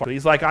But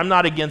he's like, I'm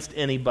not against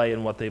anybody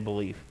and what they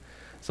believe.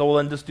 So well,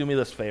 then just do me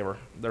this favor.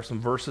 There's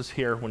some verses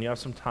here. When you have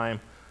some time,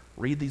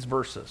 read these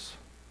verses.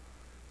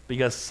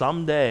 Because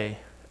someday,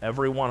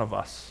 every one of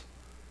us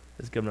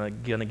is going to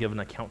give an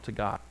account to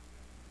God.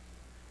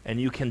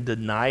 And you can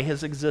deny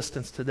his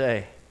existence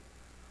today,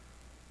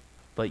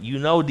 but you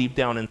know deep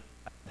down inside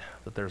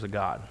that there's a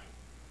God.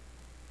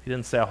 He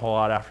didn't say a whole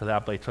lot after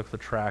that, but he took the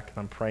track, and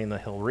I'm praying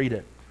that he'll read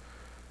it.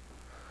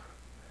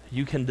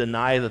 You can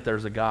deny that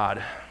there's a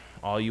God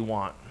all you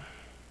want,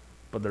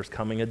 but there's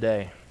coming a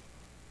day,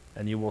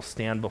 and you will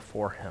stand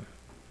before him.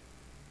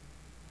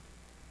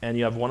 And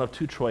you have one of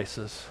two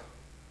choices.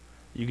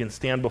 You can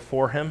stand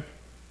before him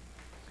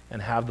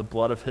and have the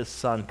blood of his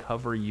son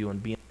cover you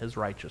and be in his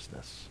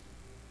righteousness.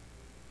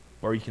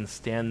 Or you can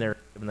stand there and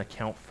give an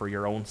account for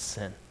your own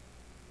sin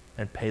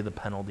and pay the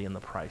penalty and the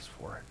price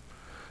for it.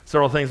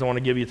 Several things I want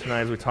to give you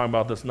tonight as we talk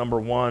about this. Number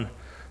one,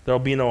 there will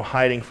be no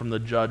hiding from the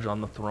judge on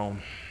the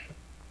throne.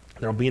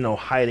 There will be no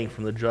hiding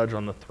from the judge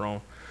on the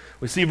throne.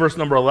 We see verse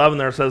number 11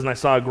 there. It says, and I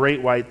saw a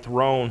great white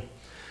throne,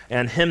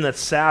 and him that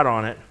sat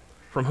on it,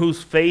 from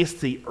whose face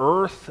the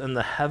earth and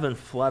the heaven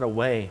fled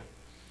away,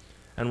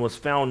 and was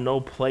found no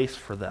place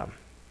for them.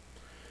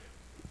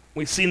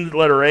 We see the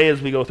letter A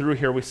as we go through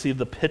here. We see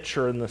the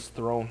picture in this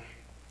throne.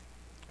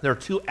 There are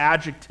two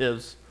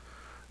adjectives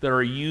that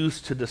are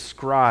used to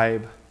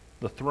describe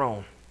the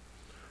throne.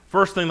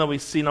 First thing that we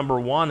see, number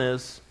one,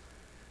 is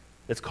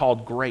it's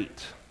called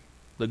great.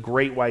 The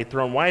great white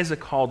throne. Why is it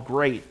called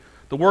great?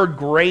 The word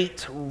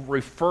great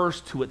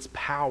refers to its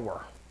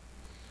power.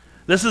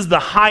 This is the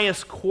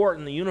highest court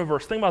in the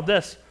universe. Think about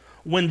this.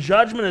 When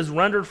judgment is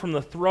rendered from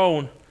the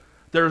throne,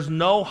 there's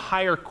no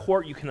higher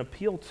court you can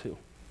appeal to.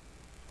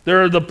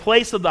 They're the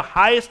place of the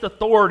highest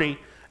authority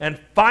and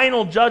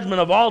final judgment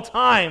of all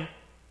time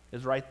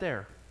is right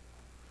there.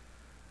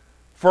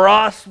 For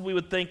us, we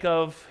would think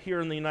of,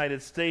 here in the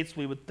United States,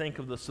 we would think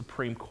of the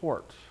Supreme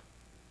Court.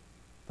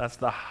 That's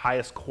the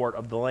highest court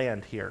of the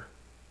land here.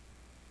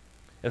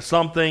 If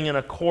something in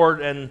a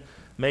court and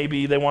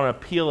maybe they want to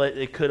appeal it,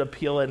 it could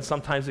appeal it, and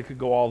sometimes it could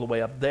go all the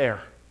way up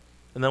there.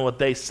 And then what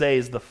they say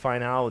is the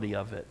finality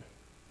of it.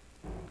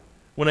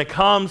 When it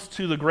comes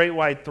to the great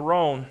white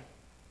throne,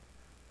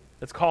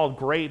 it's called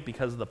great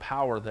because of the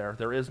power there.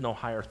 There is no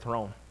higher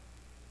throne.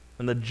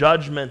 And the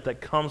judgment that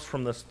comes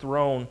from this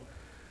throne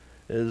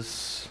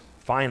is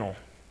final.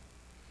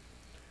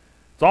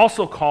 It's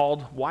also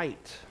called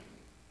white.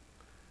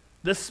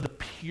 This is the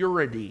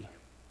purity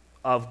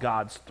of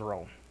God's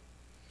throne.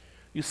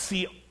 You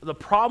see, the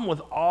problem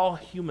with all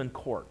human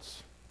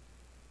courts,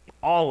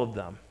 all of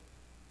them,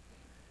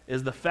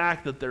 is the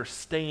fact that they're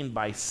stained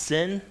by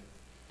sin,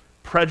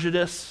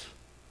 prejudice,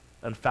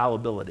 and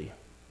fallibility.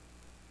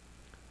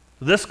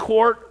 This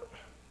court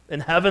in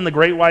heaven, the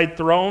great white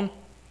throne,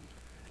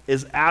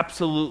 is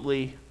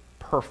absolutely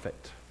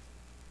perfect.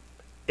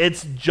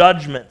 Its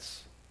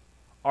judgments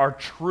are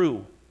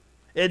true.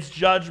 Its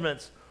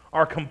judgments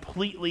are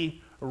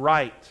completely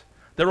right.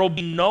 There will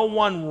be no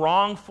one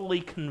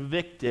wrongfully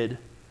convicted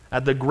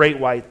at the great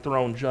white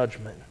throne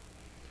judgment.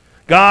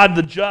 God,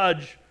 the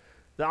judge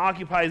that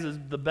occupies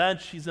the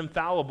bench, he's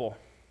infallible.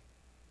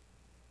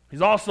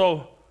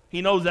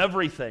 He knows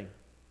everything.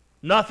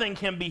 Nothing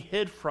can be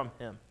hid from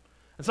him.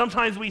 And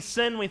sometimes we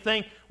sin, we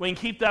think we can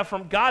keep that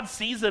from God.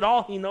 Sees it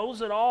all. He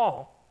knows it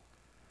all.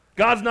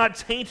 God's not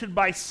tainted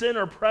by sin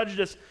or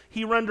prejudice.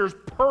 He renders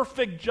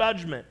perfect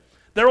judgment.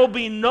 There will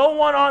be no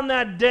one on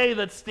that day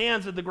that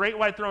stands at the great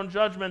white throne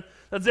judgment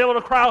that's able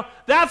to cry out,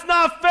 "That's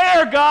not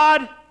fair,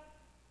 God!"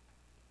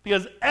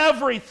 Because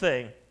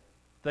everything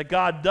that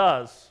God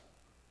does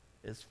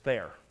is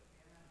fair.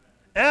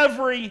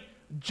 Every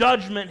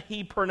judgment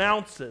he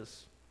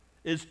pronounces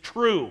is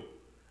true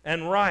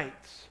and right.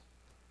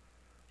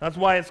 That's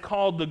why it's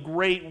called the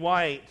great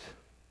white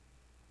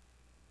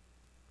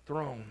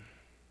throne.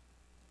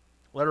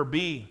 Letter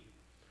B,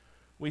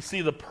 we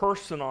see the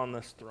person on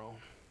this throne.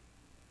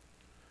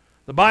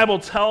 The Bible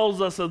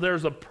tells us that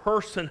there's a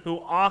person who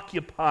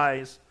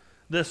occupies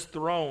this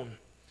throne.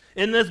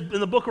 In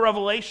the book of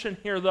Revelation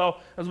here, though,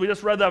 as we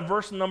just read that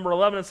verse in number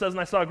 11, it says,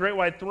 and I saw a great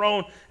white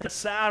throne, and it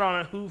sat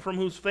on it, from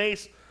whose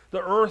face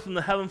the earth and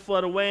the heaven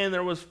fled away, and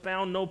there was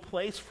found no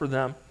place for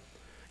them.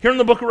 Here in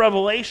the book of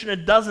Revelation,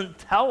 it doesn't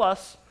tell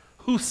us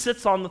who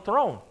sits on the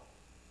throne.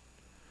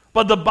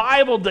 But the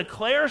Bible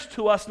declares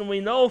to us, and we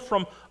know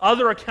from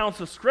other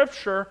accounts of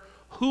Scripture,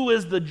 who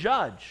is the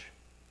judge.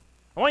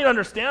 I want you to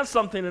understand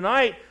something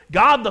tonight.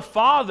 God the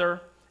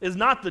Father is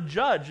not the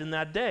judge in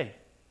that day.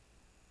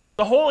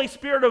 The Holy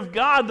Spirit of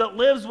God that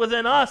lives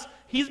within us,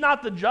 he's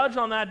not the judge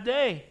on that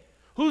day.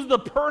 Who's the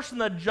person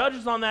that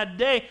judges on that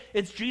day?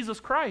 It's Jesus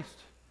Christ.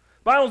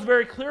 The Bible is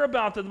very clear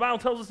about that. The Bible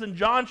tells us in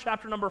John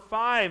chapter number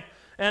 5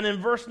 and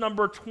in verse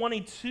number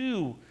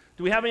 22.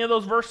 Do we have any of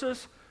those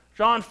verses?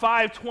 John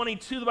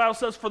 5:22, the Bible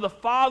says, "For the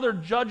Father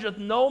judgeth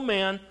no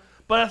man,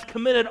 but hath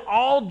committed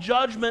all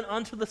judgment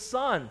unto the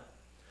Son,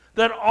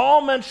 that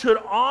all men should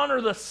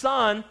honor the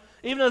Son,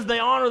 even as they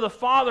honor the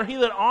Father. He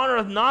that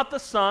honoreth not the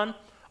Son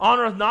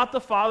honoreth not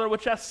the Father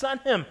which hath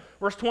sent him.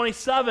 Verse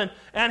 27,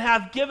 and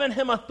hath given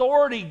him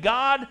authority.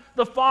 God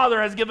the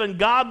Father has given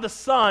God the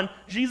Son,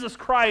 Jesus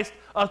Christ,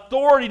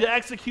 authority to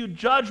execute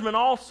judgment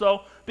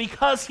also,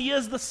 because he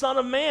is the Son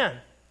of Man.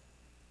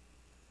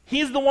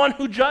 He's the one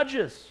who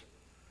judges.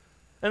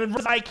 And in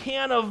verse, I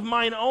can of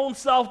mine own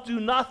self do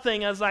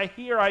nothing, as I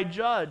hear I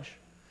judge.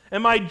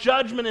 And my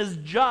judgment is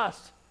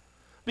just,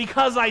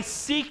 because I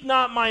seek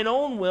not mine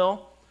own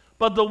will,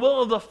 but the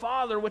will of the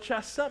Father which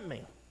hath sent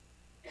me.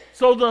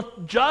 So the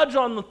judge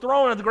on the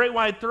throne, at the great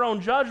white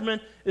throne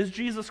judgment, is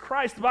Jesus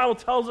Christ. The Bible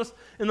tells us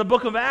in the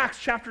book of Acts,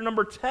 chapter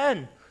number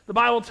 10, the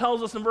Bible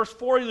tells us in verse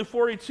 40 to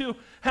 42,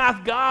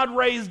 hath God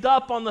raised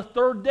up on the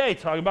third day,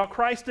 talking about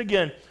Christ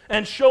again,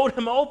 and showed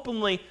him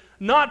openly,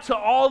 not to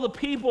all the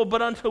people,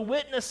 but unto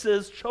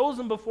witnesses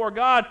chosen before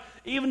God,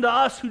 even to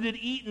us who did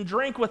eat and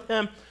drink with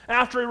him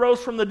after he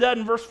rose from the dead.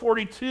 In verse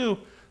 42,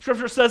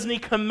 Scripture says, and he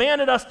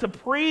commanded us to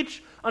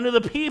preach unto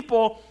the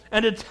people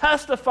and to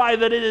testify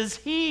that it is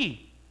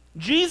he,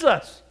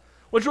 Jesus,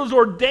 which was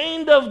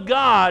ordained of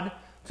God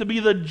to be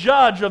the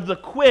judge of the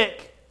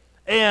quick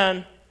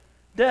and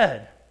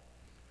dead.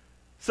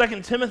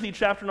 2 Timothy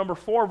chapter number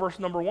 4, verse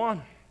number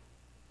 1.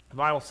 The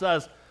Bible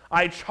says,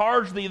 I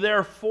charge thee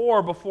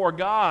therefore before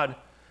God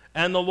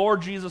and the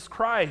Lord Jesus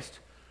Christ,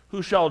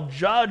 who shall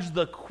judge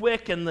the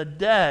quick and the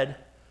dead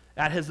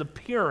at his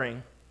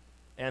appearing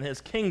and his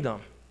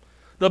kingdom.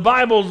 The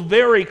Bible's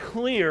very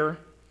clear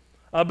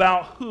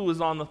about who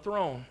is on the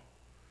throne.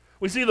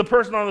 We see the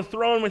person on the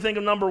throne, we think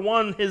of number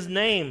one, his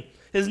name.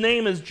 His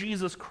name is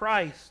Jesus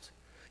Christ.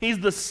 He's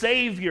the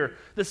Savior.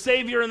 The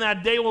Savior in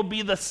that day will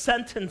be the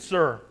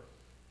sentencer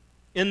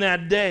in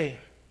that day.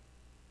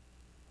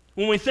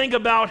 When we think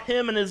about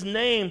him and his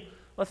name,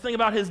 let's think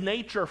about his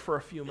nature for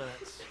a few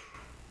minutes.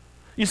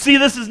 You see,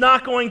 this is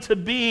not going to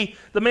be,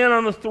 the man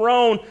on the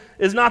throne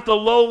is not the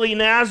lowly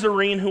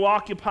Nazarene who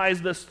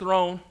occupies this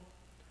throne.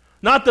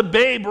 Not the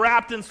babe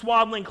wrapped in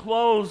swaddling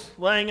clothes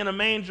laying in a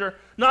manger.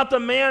 Not the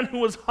man who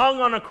was hung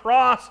on a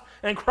cross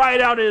and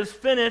cried out, it is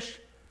finished.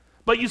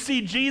 But you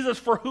see Jesus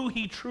for who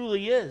he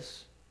truly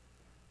is.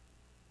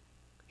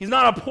 He's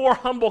not a poor,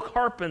 humble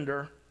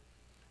carpenter.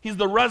 He's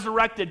the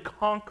resurrected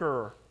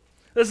conqueror.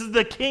 This is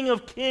the King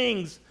of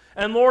Kings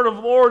and Lord of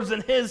Lords,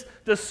 and his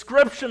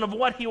description of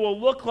what he will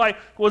look like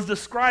was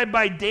described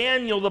by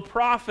Daniel the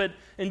prophet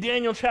in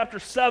Daniel chapter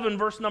 7,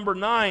 verse number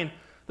 9.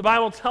 The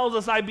Bible tells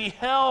us, I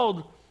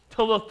beheld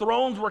till the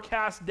thrones were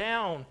cast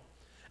down,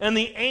 and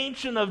the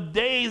Ancient of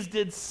Days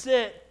did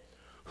sit,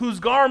 whose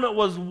garment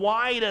was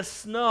white as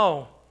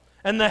snow,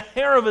 and the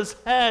hair of his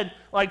head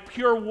like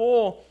pure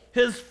wool.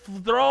 His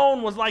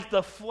throne was like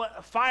the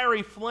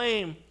fiery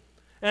flame,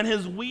 and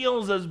his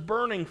wheels as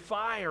burning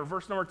fire.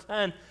 Verse number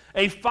 10,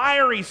 a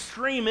fiery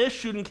stream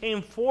issued and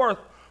came forth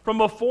from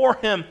before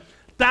him.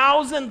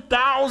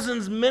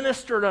 Thousands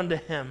ministered unto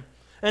him,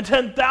 and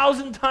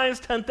 10,000 times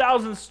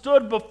 10,000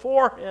 stood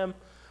before him.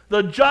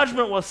 The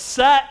judgment was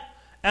set,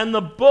 and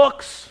the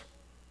books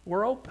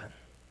were open.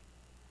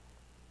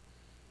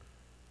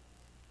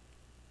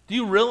 Do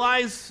you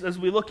realize, as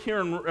we look here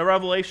in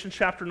Revelation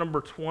chapter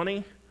number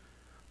 20,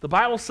 the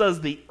Bible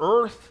says the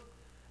earth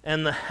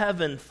and the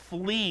heaven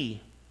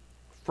flee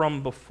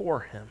from before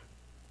him.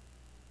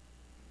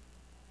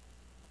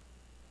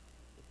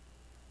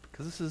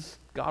 Because this is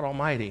God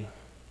Almighty.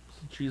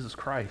 This is Jesus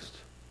Christ.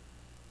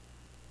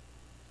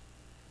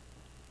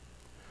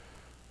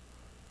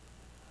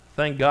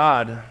 Thank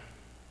God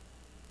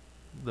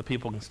the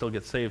people can still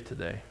get saved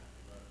today.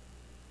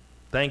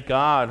 Thank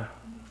God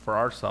for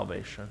our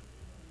salvation.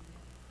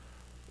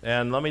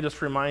 And let me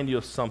just remind you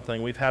of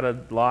something. We've had a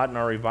lot in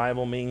our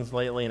revival meetings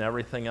lately and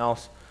everything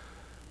else.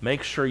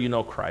 Make sure you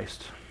know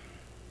Christ.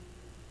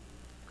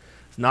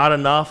 It's not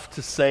enough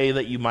to say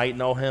that you might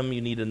know him.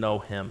 You need to know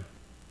him.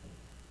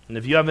 And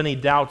if you have any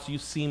doubts, you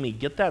see me.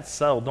 Get that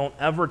settled. Don't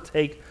ever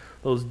take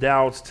those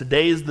doubts.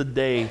 Today is the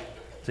day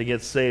to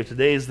get saved.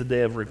 Today is the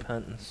day of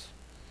repentance.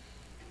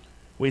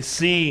 We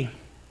see,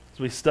 as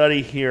we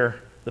study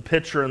here, the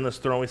picture in this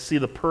throne. We see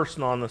the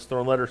person on this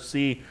throne. Letter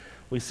C,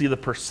 we see the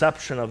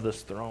perception of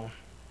this throne.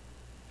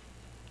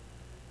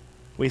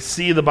 We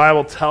see the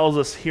Bible tells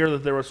us here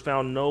that there was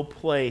found no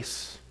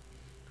place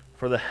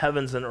for the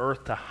heavens and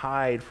earth to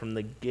hide from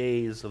the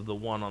gaze of the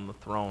one on the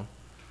throne.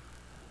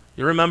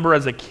 You remember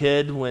as a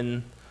kid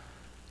when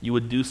you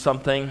would do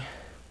something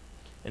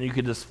and you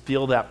could just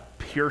feel that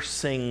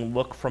piercing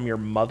look from your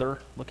mother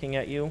looking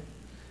at you?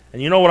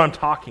 And you know what I'm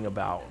talking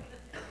about.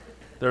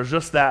 There's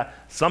just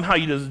that, somehow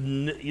you just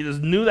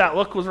knew that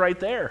look was right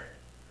there.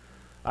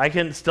 I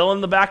can, still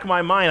in the back of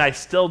my mind, I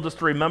still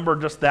just remember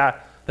just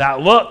that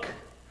look.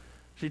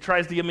 She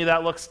tries to give me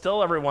that look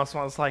still every once in a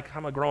while. It's like,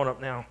 I'm a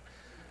grown-up now.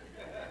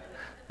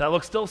 That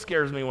look still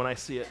scares me when I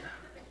see it.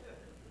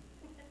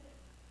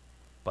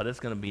 But it's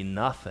going to be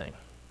nothing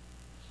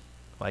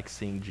like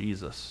seeing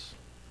Jesus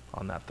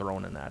on that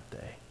throne in that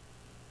day.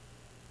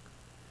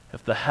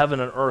 If the heaven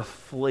and earth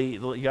flee,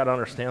 you got to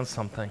understand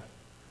something.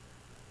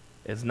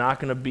 It's not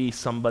going to be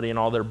somebody and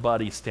all their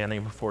buddies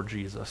standing before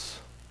Jesus.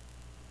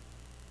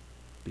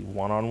 It'll be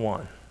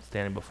one-on-one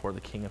standing before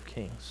the King of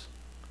Kings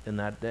in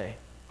that day.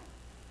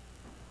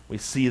 We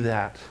see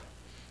that.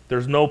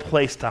 There's no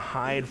place to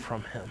hide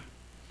from him.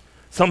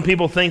 Some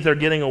people think they're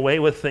getting away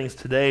with things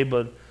today,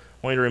 but I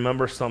want you to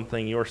remember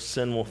something. Your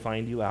sin will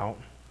find you out.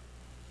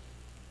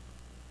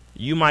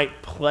 You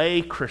might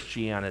play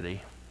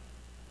Christianity,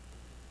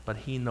 but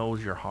he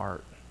knows your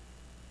heart.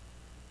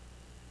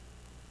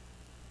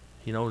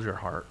 He knows your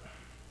heart.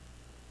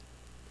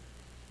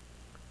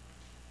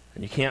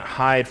 And you can't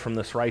hide from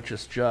this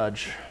righteous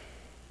judge.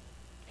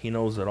 He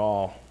knows it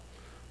all.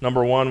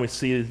 Number one, we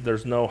see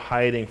there's no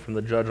hiding from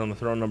the judge on the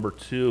throne. Number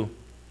two,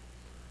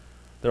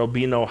 there will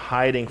be no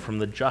hiding from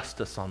the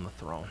justice on the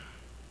throne.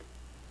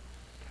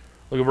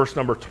 Look at verse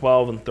number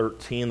 12 and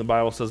 13. The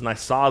Bible says, "And I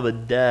saw the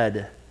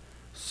dead,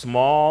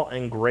 small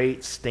and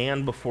great,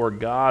 stand before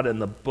God, and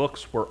the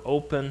books were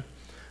open.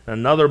 And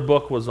another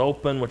book was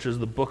open, which is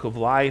the book of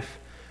life.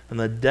 And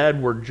the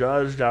dead were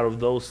judged out of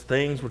those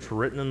things which were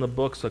written in the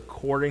books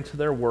according to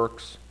their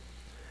works.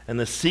 And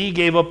the sea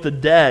gave up the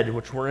dead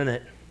which were in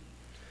it.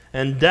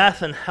 And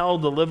death and hell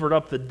delivered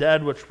up the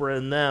dead which were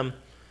in them.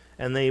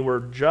 And they were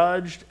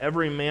judged,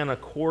 every man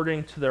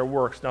according to their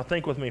works." Now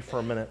think with me for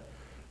a minute.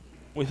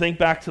 We think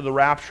back to the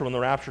rapture, when the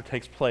rapture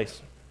takes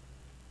place.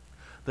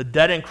 The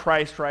dead in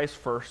Christ rise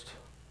first.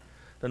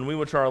 Then we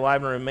which are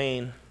alive and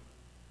remain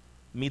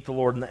meet the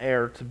Lord in the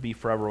air to be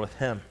forever with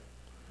him.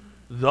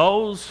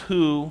 Those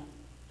who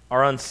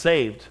are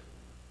unsaved,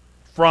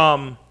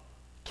 from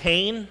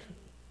Cain,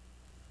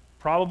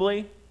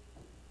 probably,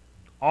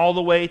 all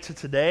the way to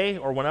today,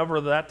 or whenever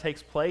that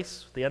takes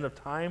place, the end of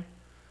time,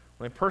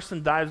 when a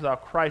person dies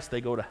without Christ,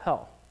 they go to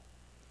hell.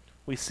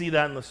 We see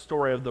that in the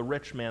story of the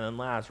rich man and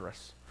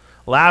Lazarus.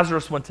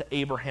 Lazarus went to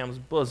Abraham's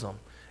bosom.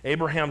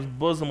 Abraham's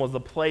bosom was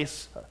the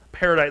place,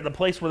 paradise, the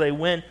place where they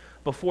went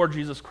before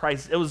Jesus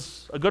Christ. It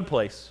was a good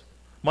place,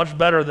 much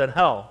better than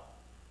hell.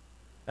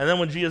 And then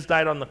when Jesus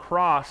died on the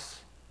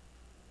cross,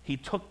 he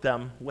took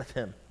them with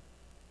him.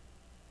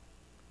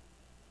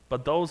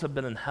 But those have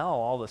been in hell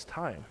all this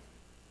time.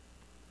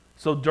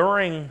 So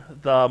during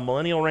the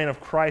millennial reign of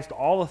Christ,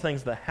 all the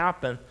things that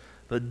happen,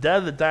 the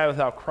dead that die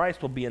without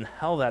Christ will be in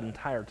hell that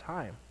entire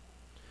time.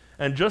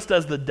 And just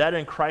as the dead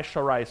in Christ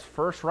shall rise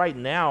first, right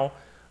now,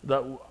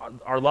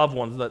 our loved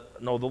ones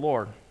that know the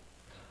Lord,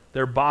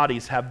 their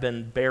bodies have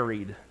been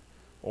buried.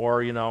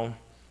 Or,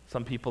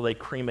 some people, they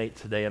cremate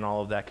today and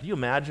all of that. Could you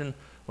imagine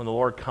when the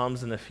Lord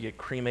comes and if you get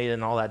cremated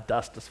and all that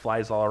dust just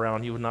flies all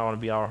around? You would not want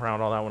to be all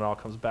around all that when it all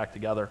comes back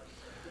together.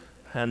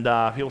 And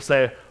people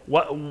say,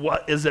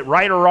 what is it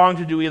right or wrong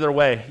to do either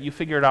way? You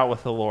figure it out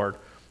with the Lord.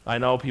 I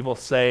know people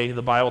say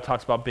the Bible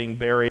talks about being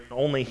buried.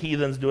 Only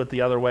heathens do it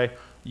the other way.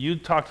 You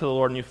talk to the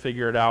Lord and you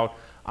figure it out.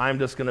 I'm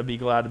just going to be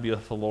glad to be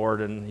with the Lord,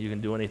 and you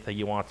can do anything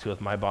you want to with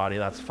my body.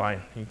 That's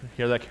fine. You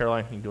hear that,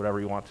 Caroline? You can do whatever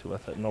you want to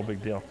with it. No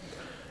big deal.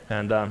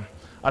 And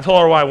I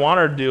told her what I want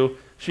her to do.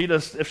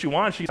 If she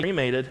wanted, she's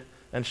cremated,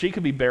 and she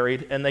could be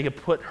buried, and they could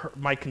put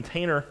my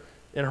container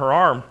in her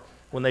arm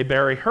when they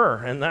bury her,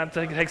 and that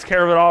takes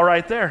care of it all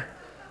right there.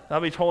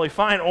 That'll be totally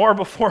fine. Or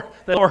before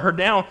they lower her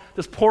down,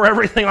 just pour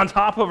everything on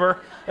top of her,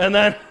 and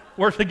then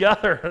we're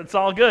together. It's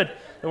all good.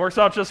 It works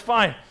out just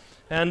fine.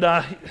 And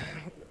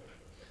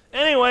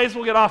anyways,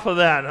 we'll get off of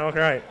that. All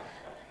right.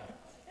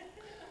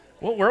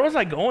 Well, where was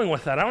I going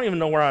with that? I don't even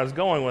know where I was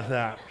going with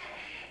that.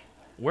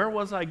 Where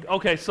was I?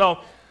 Okay, so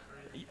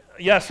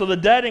yeah, so the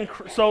dead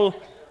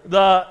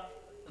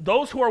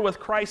those who are with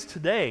Christ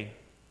today,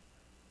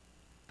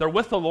 they're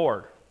with the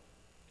Lord,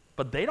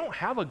 but they don't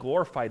have a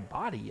glorified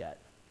body yet.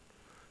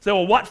 So,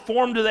 well, what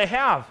form do they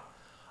have?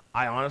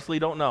 I honestly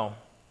don't know.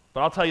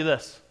 But I'll tell you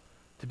this.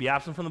 To be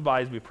absent from the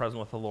body is to be present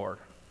with the Lord.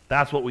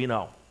 That's what we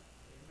know.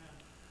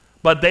 Amen.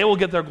 But they will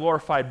get their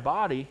glorified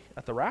body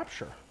at the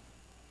rapture.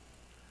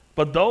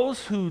 But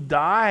those who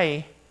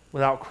die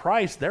without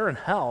Christ, they're in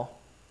hell.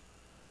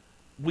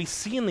 We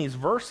see in these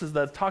verses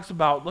that it talks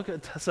about,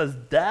 it says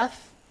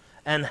death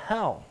and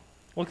hell.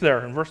 Look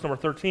there in verse number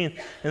 13.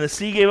 And the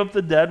sea gave up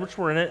the dead which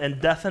were in it, and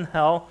death and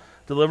hell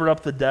delivered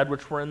up the dead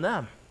which were in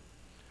them.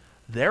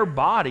 Their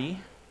body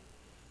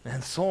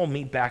and soul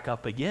meet back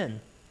up again.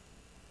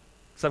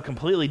 Something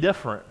completely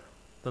different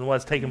than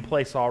what's taken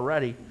place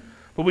already.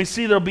 But we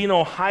see there'll be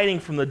no hiding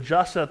from the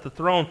just at the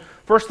throne.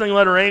 First thing,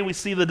 letter A, we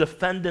see the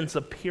defendants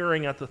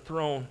appearing at the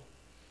throne.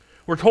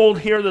 We're told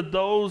here that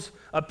those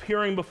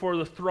appearing before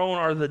the throne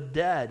are the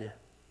dead.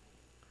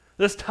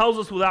 This tells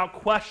us without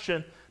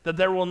question that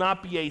there will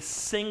not be a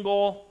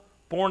single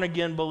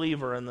born-again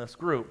believer in this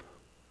group,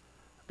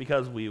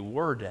 because we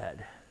were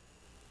dead,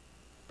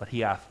 but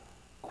he hath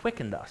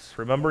quickened us.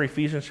 Remember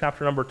Ephesians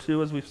chapter number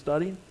 2 as we've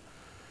studied?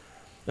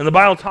 And the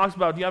Bible talks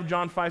about, do you have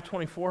John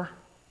 5:24?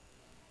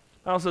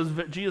 The Bible says,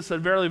 Jesus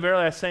said, "Verily,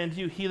 verily, I say unto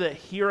you, he that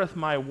heareth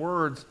my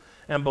words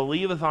and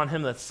believeth on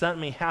him that sent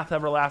me hath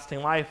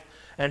everlasting life,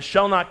 and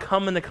shall not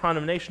come into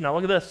condemnation." Now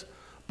look at this.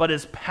 "But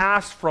is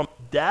passed from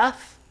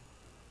death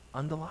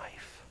unto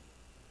life."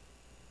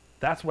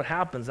 That's what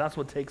happens. That's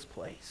what takes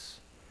place.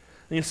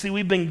 And you see,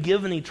 we've been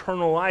given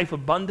eternal life,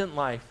 abundant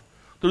life,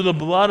 through the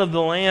blood of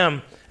the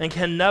Lamb, and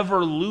can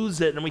never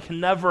lose it, and we can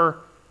never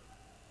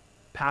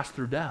pass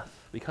through death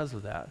because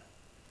of that.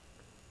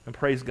 And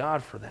praise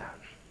God for that.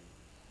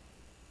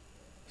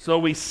 So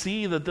we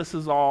see that this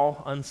is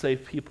all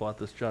unsaved people at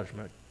this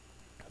judgment.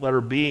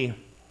 Letter B,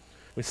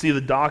 we see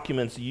the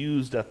documents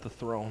used at the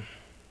throne.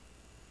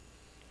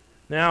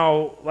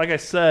 Now, like I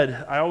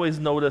said, I always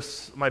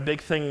notice my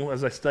big thing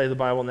as I study the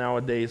Bible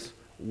nowadays,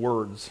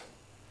 words.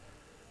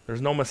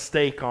 There's no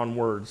mistake on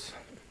words.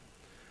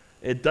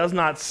 It does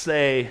not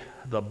say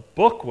the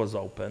book was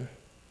open.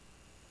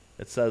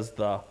 It says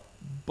the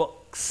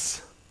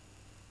books,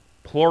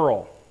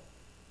 plural,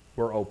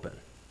 were open.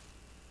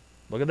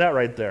 Look at that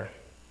right there.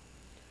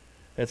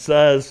 It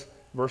says,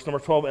 verse number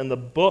 12, and the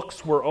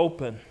books were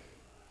open.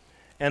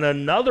 And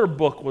another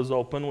book was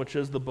open, which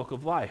is the book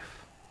of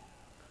life.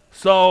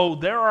 So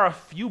there are a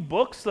few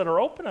books that are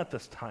open at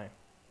this time.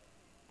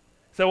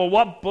 You say, well,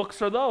 what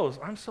books are those?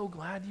 I'm so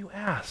glad you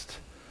asked.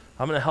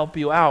 I'm going to help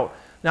you out.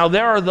 Now,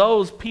 there are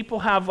those, people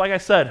have, like I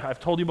said,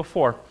 I've told you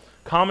before,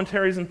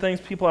 commentaries and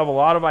things, people have a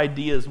lot of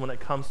ideas when it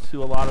comes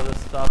to a lot of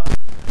this stuff,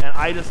 and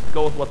I just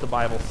go with what the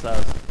Bible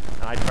says,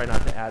 and I try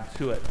not to add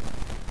to it.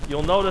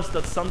 You'll notice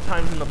that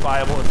sometimes in the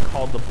Bible it's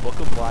called the Book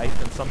of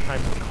Life, and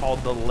sometimes it's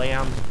called the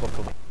Lamb's Book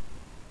of Life.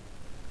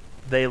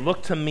 They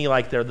look to me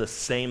like they're the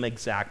same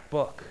exact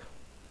book.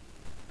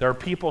 There are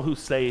people who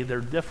say they're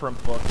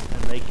different books,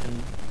 and they can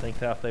think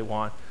that if they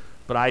want,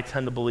 but I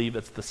tend to believe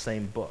it's the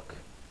same book.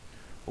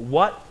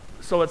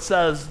 So it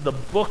says the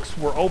books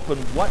were open.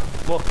 What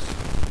books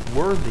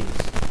were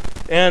these?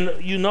 And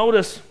you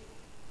notice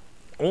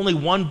only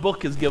one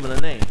book is given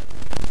a name.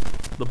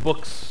 The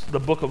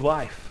Book of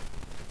Life.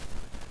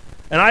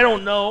 And I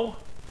don't know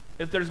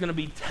if there's going to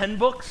be 10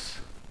 books,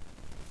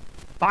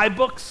 5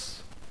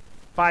 books,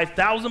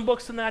 5,000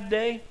 books in that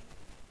day.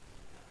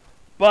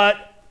 But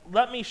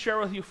let me share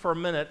with you for a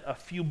minute a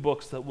few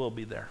books that will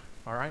be there,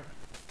 all right?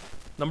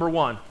 Number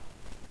 1,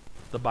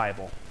 the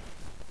Bible.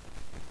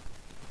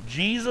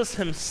 Jesus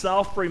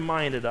himself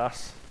reminded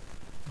us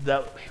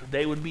that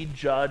they would be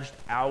judged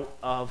out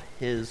of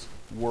his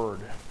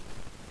word.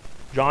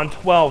 John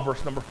 12,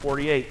 verse number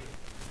 48.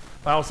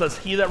 The Bible says,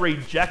 he that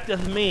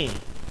rejecteth me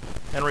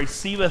and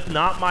receiveth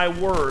not my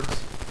words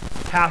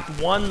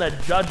hath one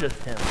that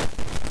judgeth him.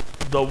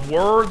 The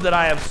word that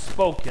I have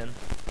spoken,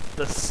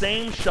 the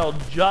same shall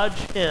judge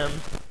him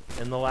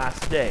in the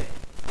last day.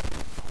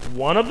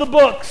 One of the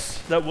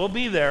books that will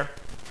be there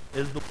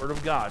is the Word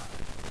of God.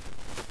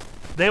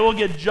 They will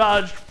get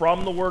judged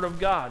from the Word of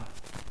God.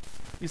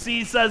 You see,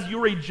 he says, you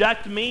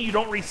reject me, you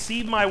don't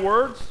receive my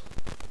words.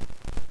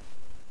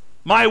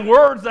 My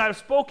words that I've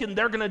spoken,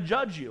 they're going to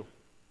judge you.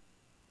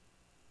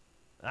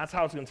 That's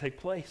how it's going to take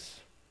place.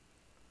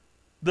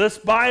 This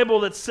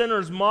Bible that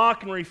sinners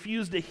mock and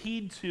refuse to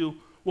heed to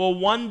will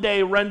one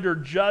day render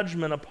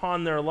judgment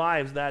upon their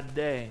lives that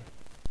day.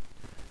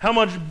 How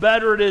much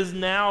better it is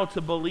now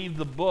to believe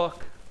the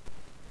book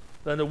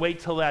than to wait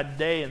till that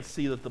day and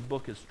see that the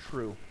book is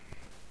true.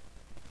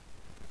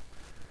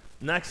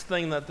 Next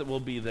thing that will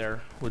be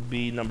there would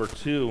be number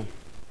 2.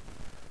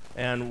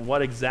 And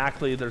what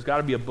exactly, there's got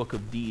to be a book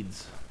of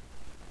deeds.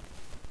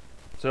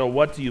 So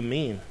what do you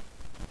mean?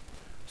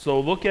 So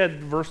look at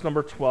verse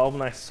number 12.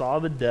 And I saw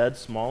the dead,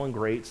 small and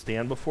great,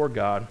 stand before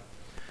God,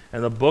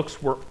 and the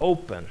books were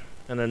open.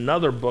 And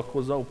another book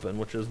was open,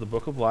 which is the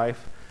book of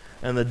life.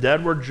 And the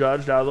dead were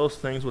judged out of those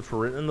things which were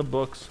written in the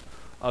books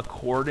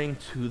according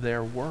to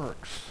their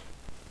works.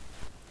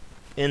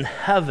 In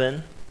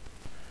heaven,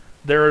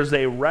 there is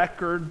a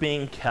record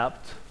being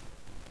kept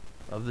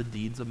of the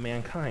deeds of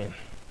mankind.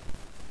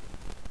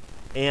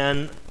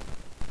 And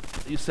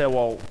you say,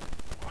 well,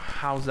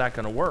 how's that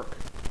going to work?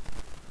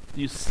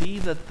 You see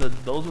that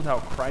those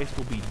without Christ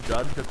will be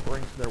judged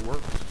according to their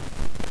works.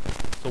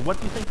 So what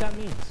do you think that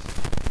means?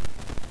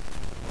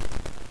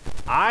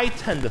 I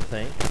tend to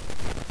think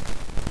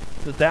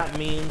that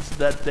means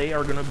that they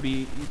are going to be,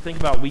 you think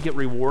about, we get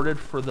rewarded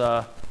for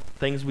the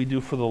things we do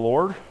for the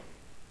Lord.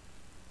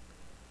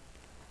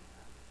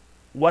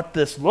 What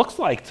this looks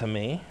like to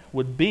me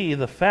would be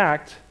the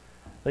fact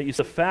that you see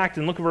the fact,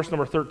 and look at verse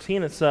number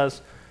 13, it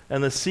says,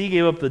 and the sea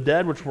gave up the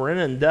dead which were in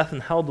it, and death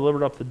and hell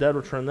delivered up the dead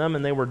which were in them,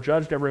 and they were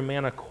judged every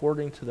man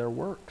according to their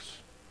works.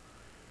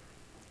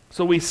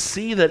 So we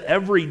see that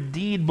every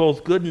deed,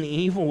 both good and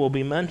evil, will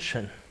be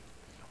mentioned.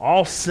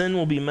 All sin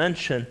will be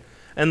mentioned,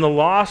 and the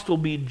lost will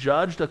be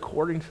judged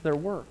according to their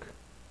work.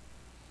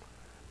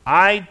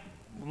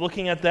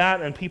 Looking at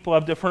that, and people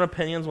have different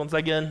opinions. Once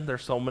again,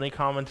 there's so many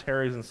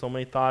commentaries and so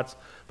many thoughts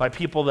by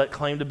people that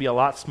claim to be a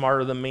lot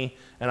smarter than me,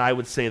 and I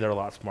would say they're a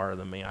lot smarter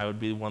than me. I would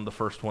be one of the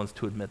first ones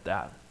to admit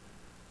that.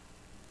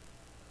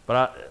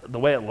 But the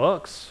way it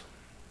looks,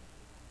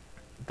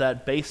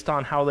 that based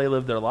on how they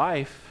live their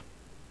life,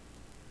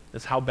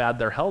 is how bad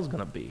their hell's going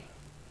to be.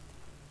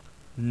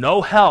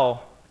 No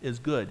hell is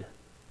good.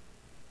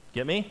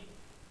 Get me?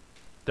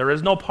 There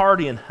is no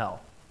party in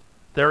hell.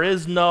 There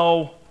is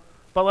no...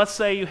 But let's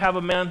say you have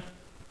a man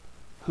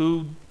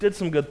who did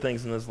some good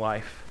things in his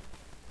life,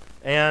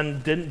 but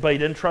he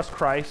didn't trust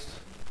Christ,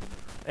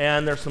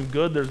 and there's some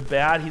good, there's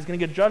bad. He's going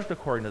to get judged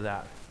according to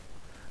that.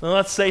 And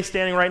let's say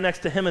standing right next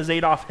to him is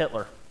Adolf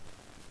Hitler.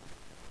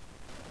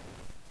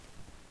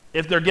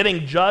 if they're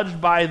getting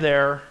judged by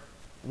their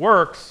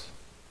works,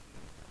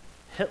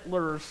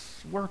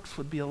 Hitler's works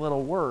would be a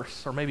little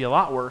worse, or maybe a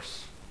lot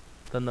worse,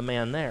 than the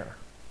man there.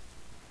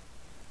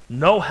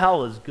 No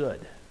hell is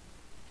good.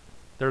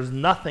 There's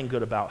nothing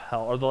good about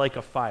hell or the lake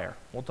of fire.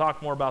 We'll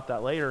talk more about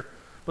that later.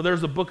 But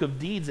there's a book of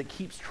deeds that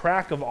keeps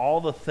track of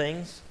all the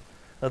things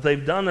that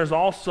they've done. There's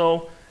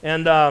also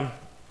the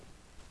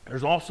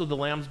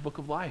Lamb's Book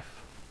of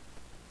Life.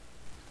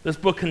 This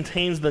book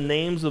contains the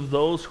names of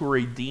those who are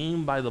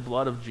redeemed by the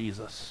blood of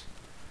Jesus.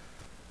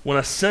 When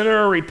a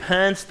sinner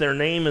repents, their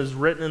name is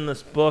written in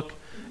this book,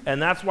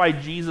 and that's why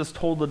Jesus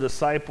told the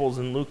disciples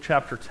in Luke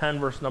chapter 10,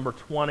 verse number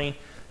 20,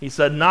 he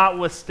said,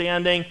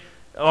 notwithstanding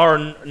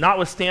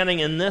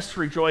in this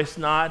rejoice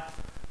not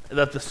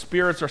that the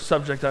spirits are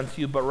subject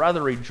unto you, but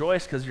rather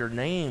rejoice because your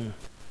name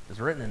is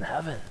written in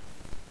heaven.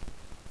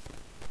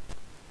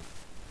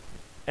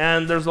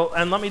 And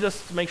let me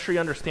just make sure you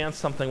understand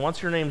something.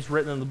 Once your name's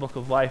written in the book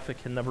of life,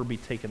 it can never be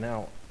taken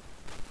out.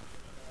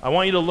 I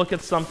want you to look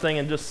at something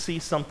and just see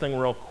something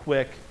real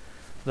quick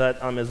that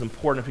is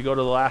important. If you go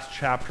to the last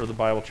chapter of the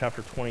Bible,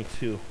 chapter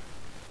 22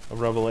 of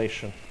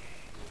Revelation.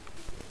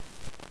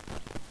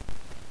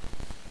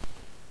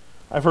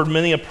 I've heard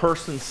many a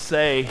person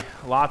say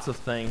lots of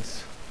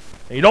things.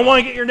 And you don't want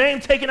to get your name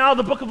taken out of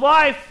the book of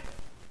life.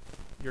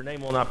 Your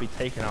name will not be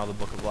taken out of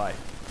the book of life.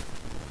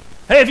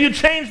 Hey, if you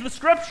change the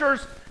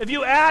scriptures, if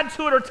you add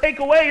to it or take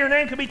away, your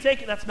name can be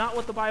taken. That's not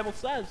what the Bible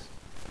says.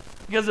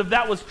 Because if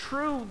that was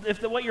true,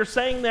 what you're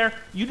saying there,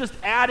 you just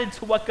added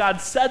to what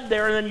God said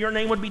there, and then your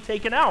name would be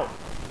taken out.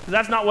 Because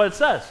that's not what it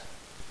says.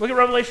 Look at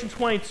Revelation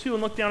 22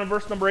 and look down at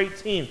verse number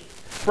 18.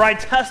 For I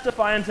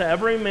testify unto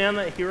every man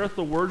that heareth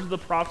the words of the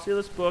prophecy of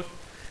this book,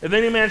 if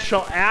any man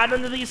shall add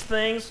unto these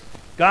things,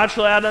 God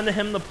shall add unto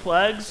him the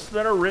plagues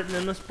that are written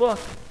in this book.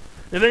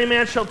 If any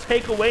man shall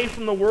take away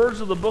from the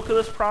words of the book of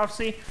this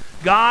prophecy,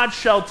 God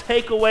shall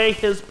take away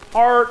his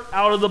part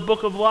out of the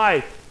book of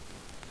life,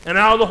 and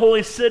out of the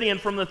holy city,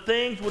 and from the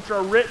things which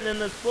are written in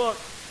this book.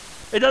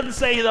 It doesn't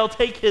say they'll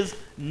take his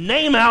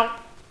name out,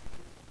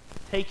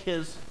 take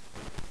his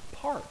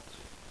part.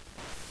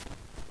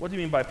 What do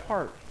you mean by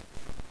part?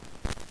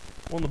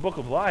 Well, in the book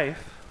of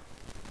life,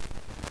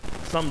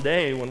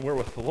 someday when we're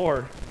with the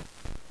Lord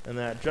and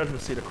that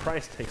judgment seat of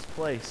Christ takes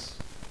place,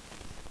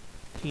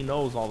 he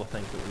knows all the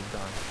things that we've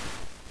done.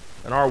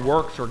 And our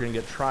works are going to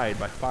get tried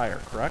by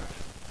fire, correct?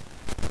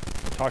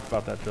 We talked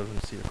about that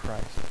judgment seat of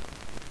Christ.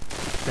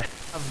 To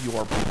have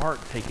your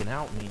part taken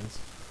out means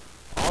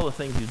all the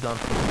things you've done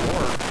for the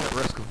Lord, you're at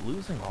risk of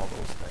losing all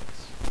those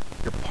things.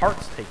 Your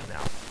part's taken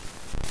out,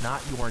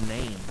 not your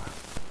name.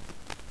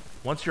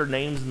 Once your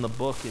name's in the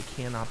book, it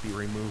cannot be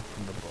removed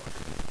from the book.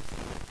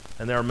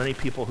 And there are many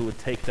people who would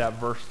take that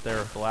verse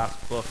there, the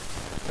last book,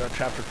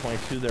 chapter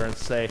 22 there, and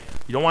say,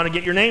 you don't want to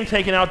get your name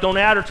taken out, don't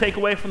add or take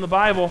away from the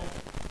Bible.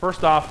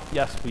 First off,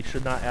 yes, we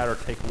should not add or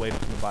take away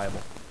from the Bible.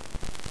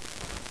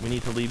 We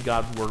need to leave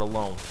God's word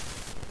alone.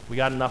 We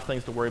got enough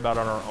things to worry about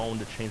on our own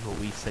to change what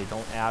we say.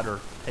 Don't add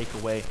or take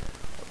away.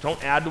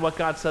 Don't add to what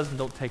God says and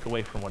don't take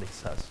away from what he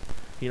says.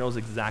 He knows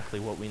exactly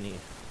what we need.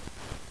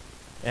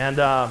 And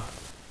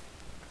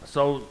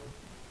so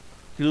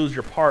you lose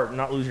your part and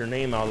not lose your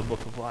name out of the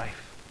book of life.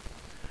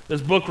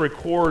 This book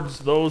records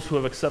those who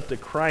have accepted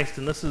Christ,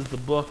 and this is the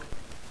book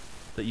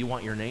that you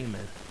want your name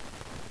in.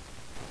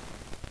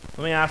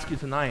 Let me ask you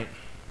tonight,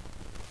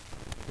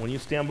 when you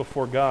stand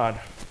before God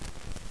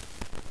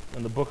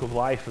and the book of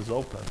life is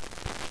open,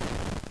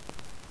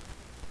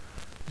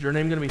 is your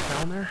name going to be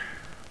found there?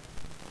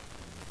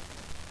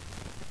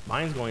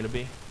 Mine's going to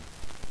be.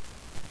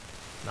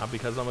 Not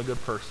because I'm a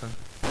good person,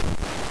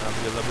 not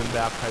because I've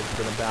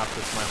been a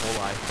Baptist my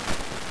whole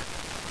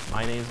life.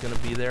 My name's going to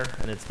be there,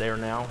 and it's there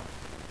now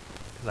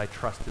because I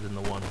trusted in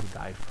the one who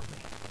died for me.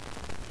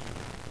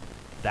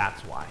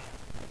 That's why.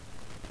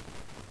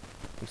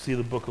 We see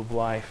the book of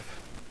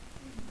life.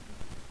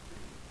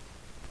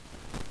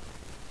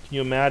 Can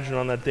you imagine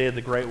on that day of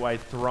the great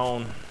white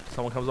throne,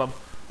 someone comes up,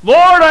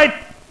 Lord, I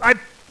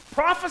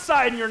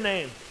prophesied in your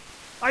name.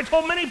 I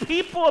told many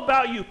people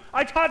about you.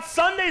 I taught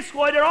Sunday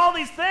school. I did all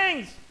these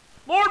things.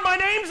 Lord, my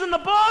name's in the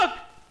book.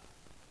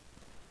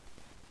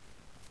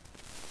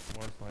 The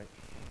Lord's like,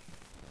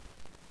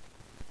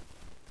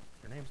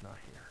 your name's not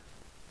here.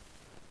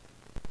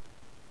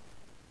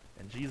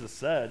 And Jesus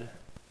said,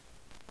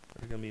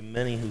 there's going to be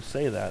many who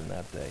say that in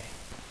that day.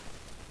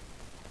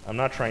 I'm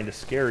not trying to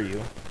scare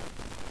you,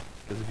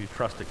 because if you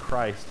trusted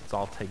Christ, it's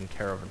all taken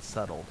care of and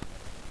settled,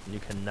 and you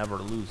can never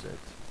lose it.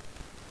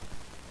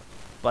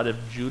 But if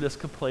Judas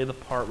could play the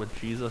part with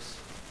Jesus,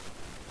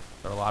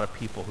 there are a lot of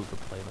people who could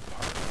play the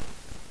part.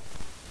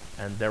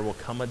 And there will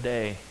come a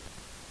day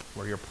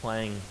where your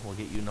playing will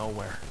get you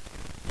nowhere.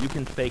 You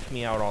can fake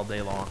me out all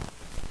day long,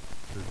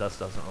 because this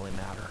doesn't really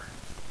matter.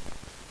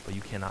 But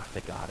you cannot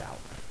fake God out.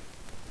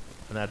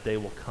 And that day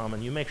will come,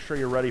 and you make sure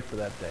you're ready for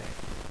that day.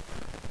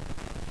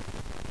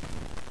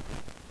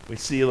 We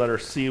see, letter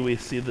C, we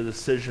see the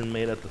decision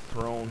made at the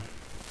throne.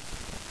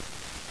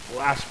 The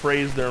last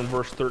phrase there in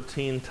verse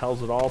 13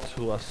 tells it all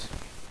to us.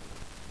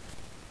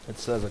 It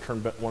says, I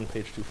turned one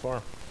page too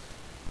far.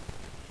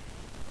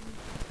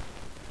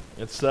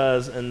 It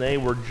says, and they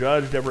were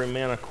judged every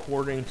man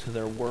according to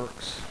their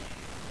works.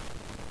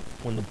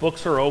 When the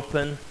books are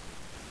open,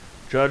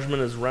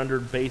 judgment is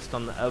rendered based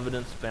on the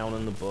evidence found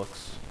in the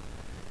books.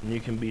 And you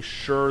can be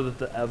sure that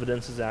the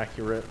evidence is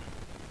accurate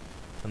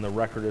and the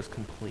record is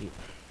complete.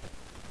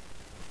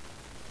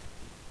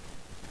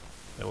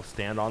 They will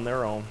stand on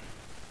their own.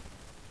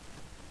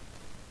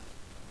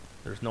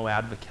 There's no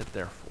advocate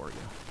there for you.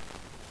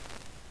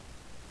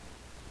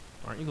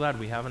 Aren't you glad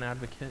we have an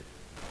advocate?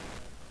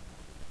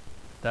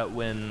 That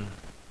when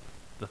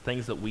the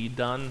things that we've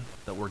done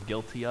that we're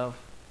guilty of,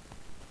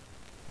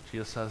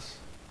 Jesus says,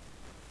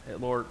 hey,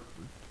 Lord,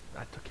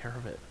 I took care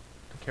of it.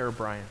 I took care of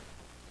Brian.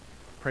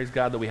 Praise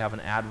God that we have an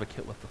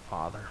advocate with the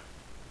Father.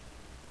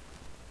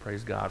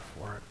 Praise God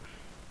for it.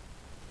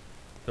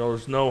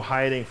 There's no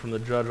hiding from the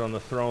judge on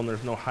the throne.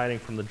 There's no hiding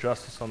from the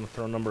justice on the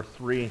throne. Number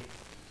 3,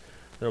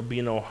 there'll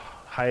be no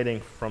hiding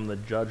from the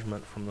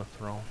judgment from the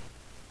throne.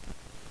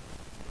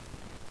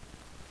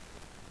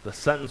 The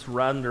sentence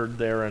rendered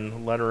there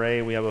in letter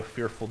A, we have a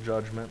fearful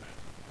judgment.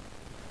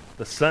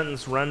 The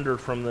sentence rendered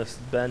from this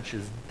bench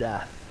is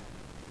death.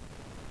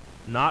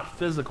 Not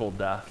physical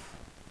death,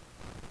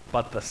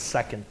 but the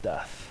second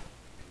death,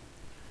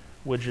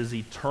 which is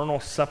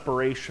eternal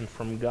separation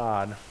from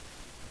God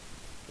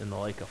in the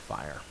lake of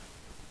fire.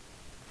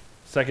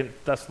 2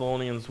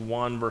 Thessalonians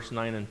 1, verse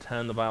 9 and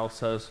 10, the Bible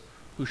says,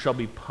 who shall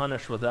be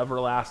punished with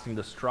everlasting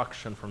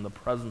destruction from the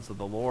presence of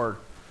the Lord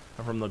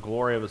and from the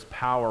glory of his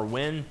power,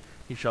 when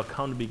he shall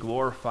come to be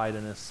glorified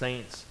in his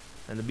saints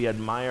and to be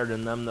admired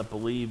in them that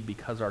believe,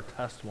 because our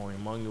testimony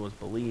among you was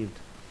believed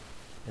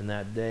in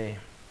that day.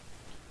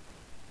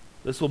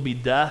 This will be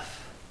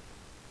death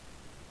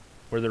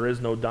where there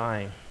is no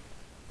dying.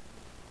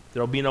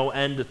 There will be no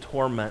end to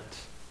torment,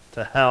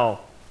 to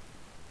hell,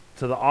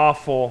 to the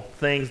awful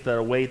things that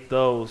await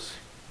those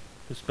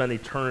who spend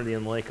eternity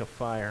in the lake of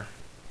fire.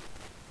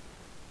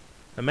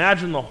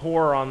 Imagine the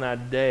horror on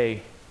that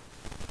day.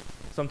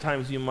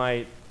 Sometimes you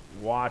might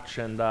watch,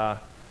 and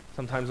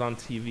sometimes on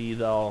TV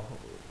they'll,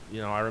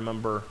 I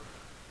remember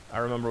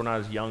when I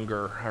was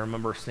younger, I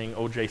remember seeing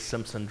O.J.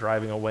 Simpson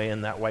driving away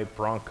in that white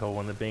Bronco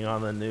and it being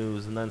on the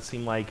news, and then it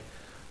seemed like,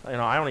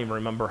 I don't even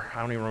remember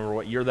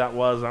what year that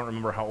was. I don't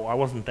remember I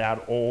wasn't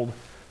that old.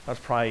 That's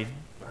probably,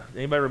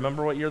 anybody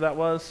remember what year that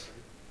was?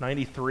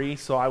 93,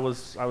 so I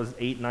was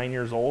 8, 9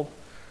 years old.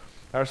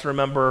 I just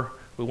remember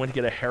we went to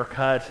get a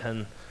haircut,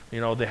 and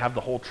they have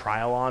the whole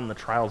trial on. The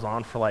trial's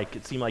on for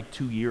it seemed like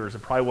 2 years.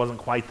 It probably wasn't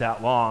quite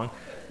that long.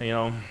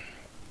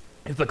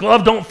 If the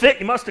glove don't fit,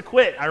 you must have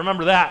quit. I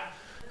remember that.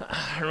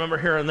 I remember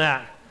hearing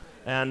that.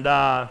 And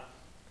I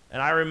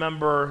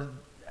remember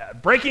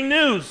breaking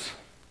news.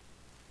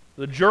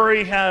 The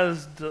jury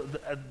has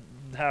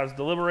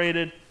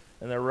deliberated,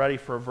 and they're ready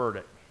for a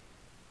verdict.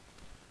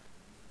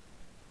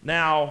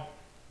 Now,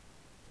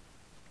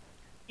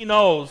 he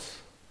knows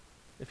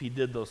if he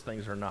did those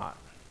things or not.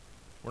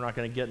 We're not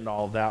going to get into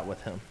all of that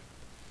with him.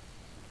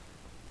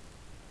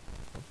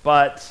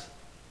 But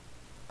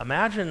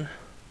imagine,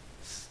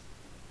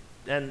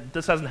 and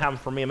this hasn't happened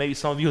for me, maybe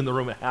some of you in the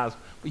room it has,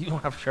 but you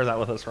don't have to share that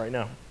with us right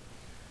now.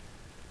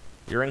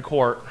 You're in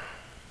court,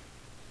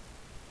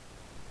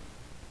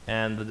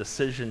 and the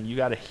decision, you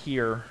got to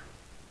hear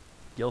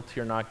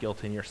guilty or not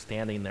guilty, and you're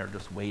standing there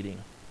just waiting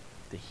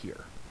to hear.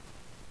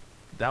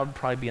 That would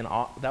probably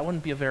that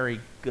wouldn't be a very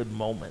good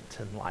moment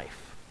in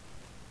life.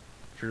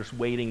 You're just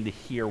waiting to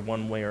hear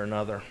one way or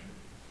another.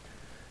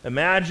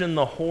 Imagine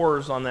the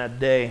horrors on that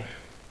day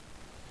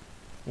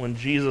when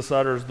Jesus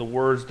utters the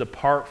words,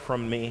 "Depart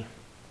from me,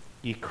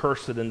 ye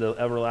cursed, into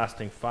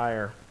everlasting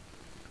fire,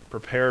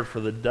 prepared for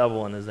the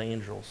devil and his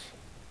angels."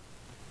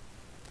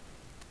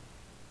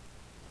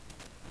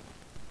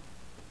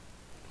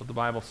 What the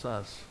Bible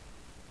says.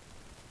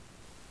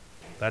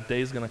 That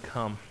day is going to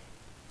come.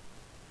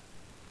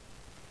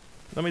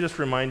 Let me just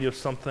remind you of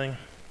something.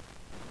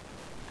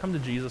 Come to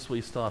Jesus while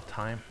you still have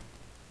time.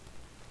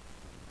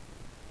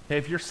 Hey,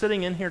 if you're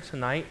sitting in here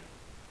tonight,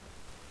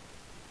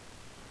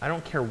 I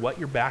don't care what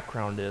your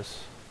background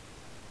is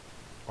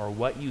or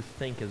what you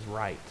think is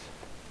right.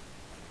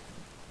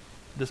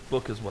 This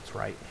book is what's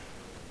right.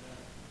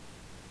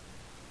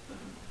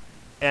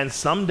 And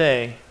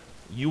someday,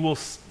 you will,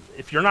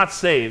 if you're not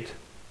saved,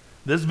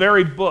 this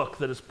very book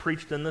that is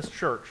preached in this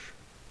church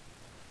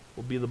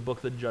will be the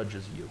book that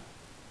judges you.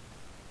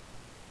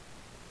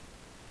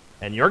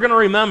 And you're going to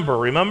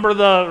remember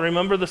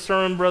the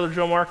sermon Brother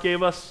Joe Mark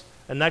gave us,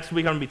 and next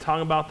week I'm going to be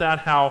talking about that,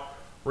 how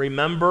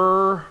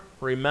remember,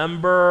 you're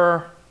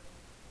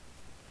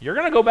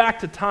going to go back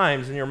to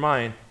times in your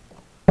mind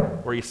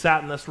where you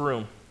sat in this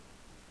room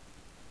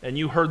and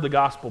you heard the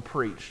gospel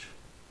preached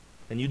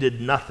and you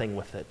did nothing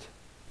with it.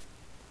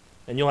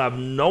 And you'll have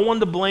no one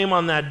to blame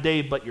on that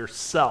day but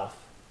yourself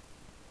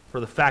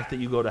for the fact that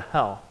you go to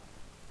hell,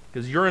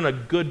 because you're in a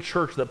good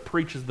church that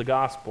preaches the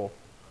gospel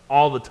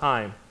all the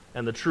time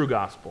and the true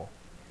gospel.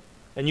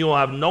 And you will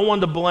have no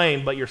one to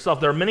blame but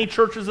yourself. There are many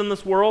churches in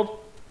this world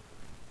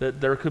that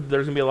there's going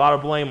to be a lot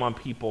of blame on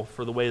people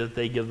for the way that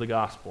they give the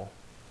gospel.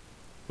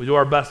 We do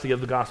our best to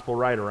give the gospel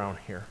right around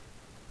here.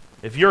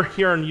 If you're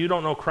here and you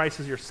don't know Christ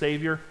as your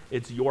Savior,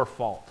 it's your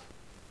fault.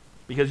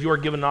 Because you are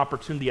given an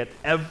opportunity at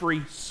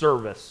every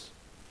service.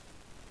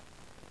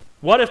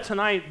 What if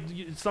tonight,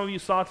 some of you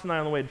saw tonight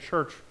on the way to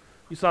church,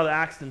 you saw the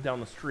accident down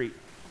the street.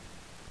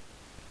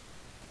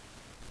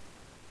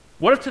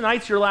 What if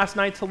tonight's your last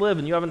night to live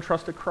and you haven't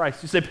trusted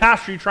Christ? You say,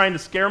 Pastor, are you trying to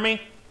scare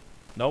me?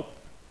 Nope.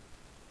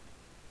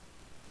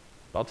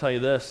 But I'll tell you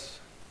this.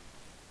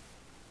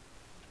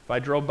 If I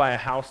drove by a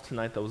house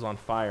tonight that was on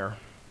fire,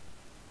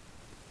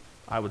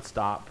 I would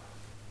stop.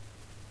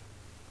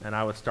 And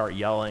I would start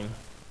yelling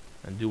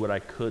and do what I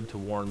could to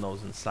warn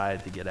those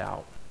inside to get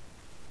out.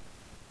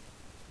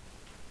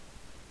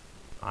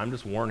 I'm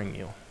just warning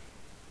you.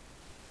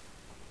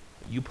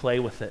 You play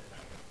with it.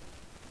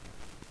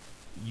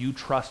 You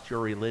trust your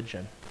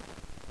religion.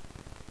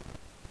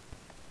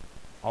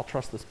 I'll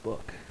trust this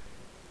book.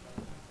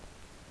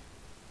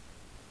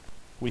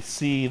 We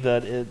see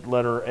that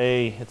letter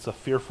A, it's a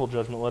fearful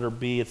judgment. Letter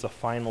B, it's a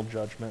final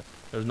judgment.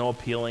 There's no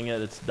appealing it.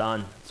 It's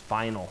done. It's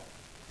final.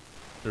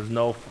 There's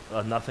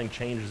nothing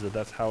changes it.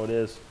 That's how it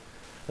is.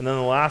 And then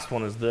the last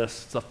one is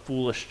this. It's a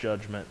foolish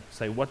judgment.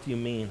 Say, what do you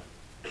mean?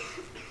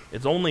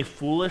 It's only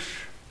foolish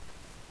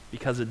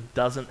because it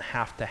doesn't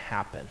have to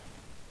happen.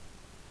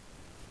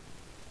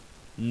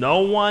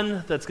 No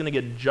one that's going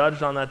to get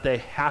judged on that day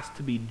has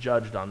to be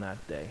judged on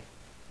that day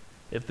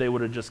if they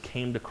would have just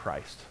came to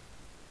Christ.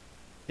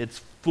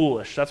 It's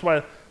foolish. That's why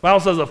the Bible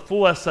says a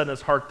fool has said in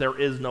his heart, there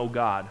is no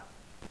God.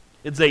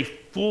 It's a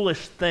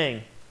foolish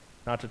thing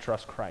not to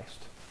trust Christ.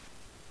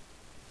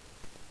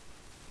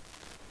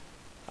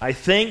 I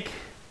think,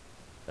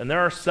 and there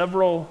are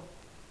several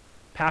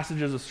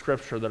passages of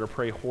Scripture that are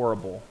pretty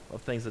horrible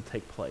of things that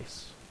take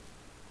place.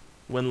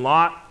 When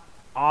Lot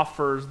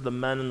offers the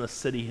men in the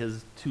city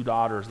his 2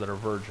 daughters that are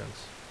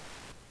virgins,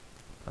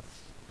 that's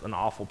an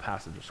awful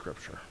passage of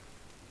Scripture.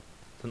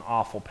 It's an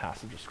awful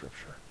passage of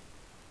Scripture.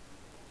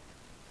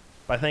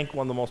 But I think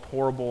one of the most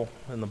horrible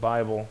in the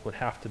Bible would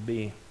have to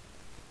be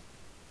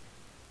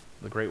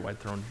the great white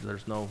throne.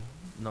 There's no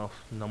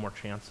more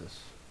chances.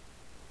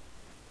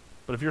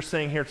 But if you're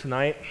sitting here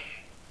tonight,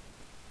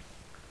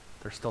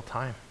 there's still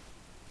time.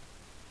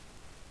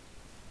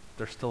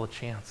 There's still a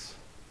chance.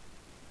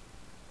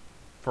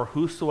 For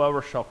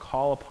whosoever shall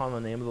call upon the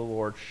name of the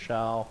Lord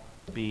shall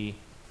be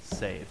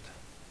saved.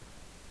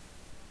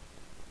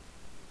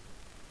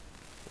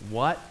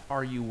 What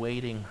are you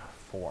waiting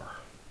for?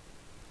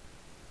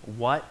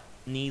 What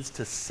needs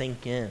to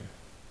sink in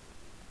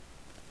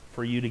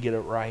for you to get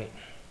it right?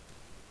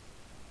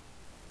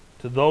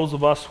 To those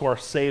of us who are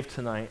saved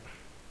tonight,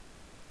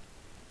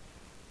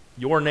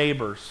 your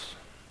neighbors,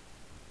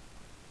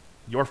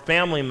 your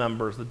family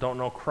members that don't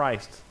know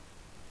Christ,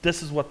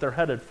 this is what they're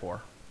headed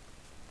for.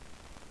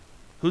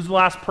 Who's the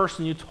last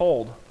person you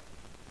told?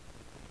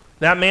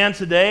 That man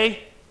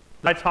today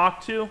that I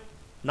talked to,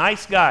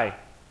 nice guy,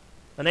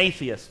 an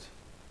atheist.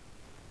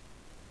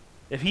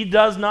 If he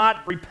does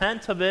not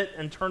repent of it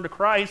and turn to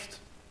Christ,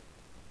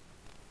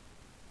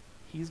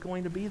 he's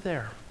going to be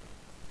there.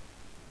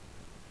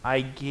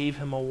 I gave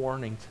him a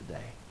warning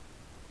today.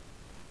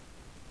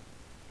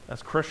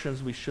 As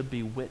Christians, we should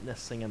be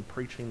witnessing and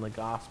preaching the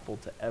gospel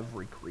to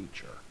every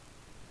creature.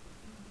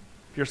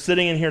 If you're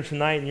sitting in here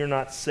tonight and you're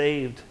not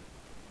saved,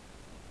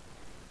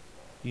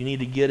 you need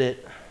to get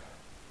it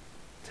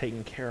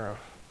taken care of.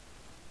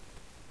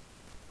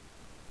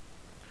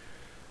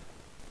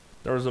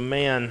 There was a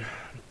man,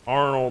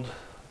 Arnold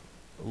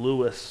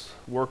Lewis,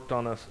 worked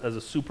on us as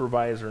a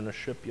supervisor in a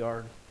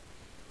shipyard.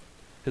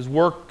 His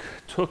work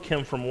took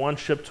him from one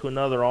ship to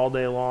another all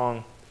day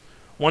long.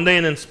 One day,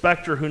 an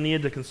inspector who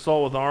needed to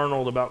consult with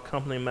Arnold about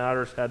company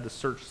matters had to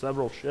search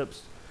several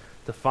ships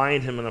to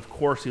find him, and of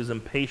course, he was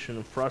impatient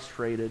and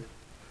frustrated.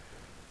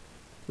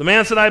 The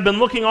man said, I've been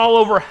looking all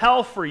over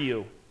hell for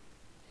you.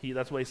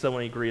 That's what he said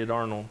when he greeted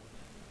Arnold.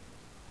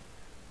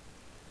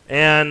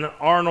 And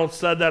Arnold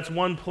said, that's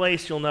one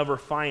place you'll never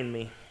find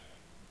me.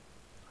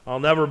 I'll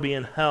never be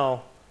in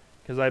hell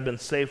because I've been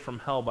saved from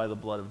hell by the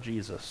blood of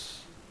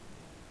Jesus.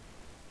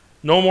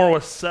 No more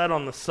was said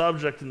on the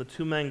subject, and the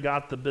 2 men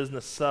got the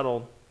business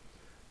settled.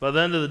 By the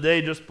end of the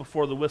day, just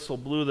before the whistle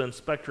blew, the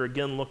inspector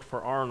again looked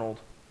for Arnold.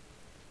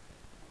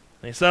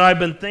 And he said, I've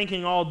been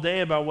thinking all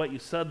day about what you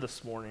said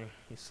this morning,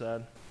 he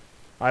said.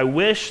 I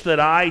wish that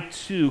I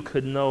too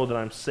could know that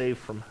I'm saved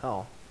from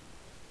hell.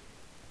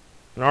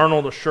 And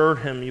Arnold assured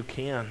him, you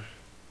can.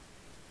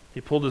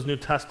 He pulled his New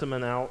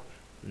Testament out,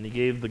 and he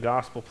gave the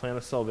gospel plan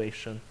of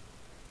salvation.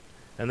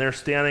 And there,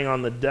 standing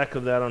on the deck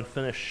of that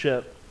unfinished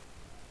ship,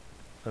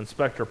 the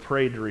inspector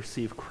prayed to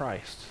receive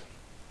Christ.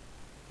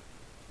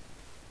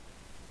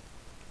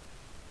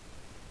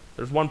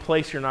 There's one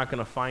place you're not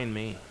going to find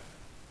me.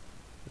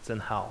 It's in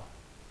hell.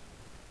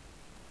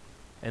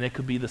 And it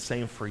could be the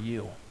same for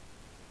you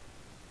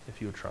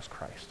if you would trust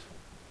Christ.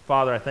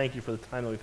 Father, I thank you for the time that we've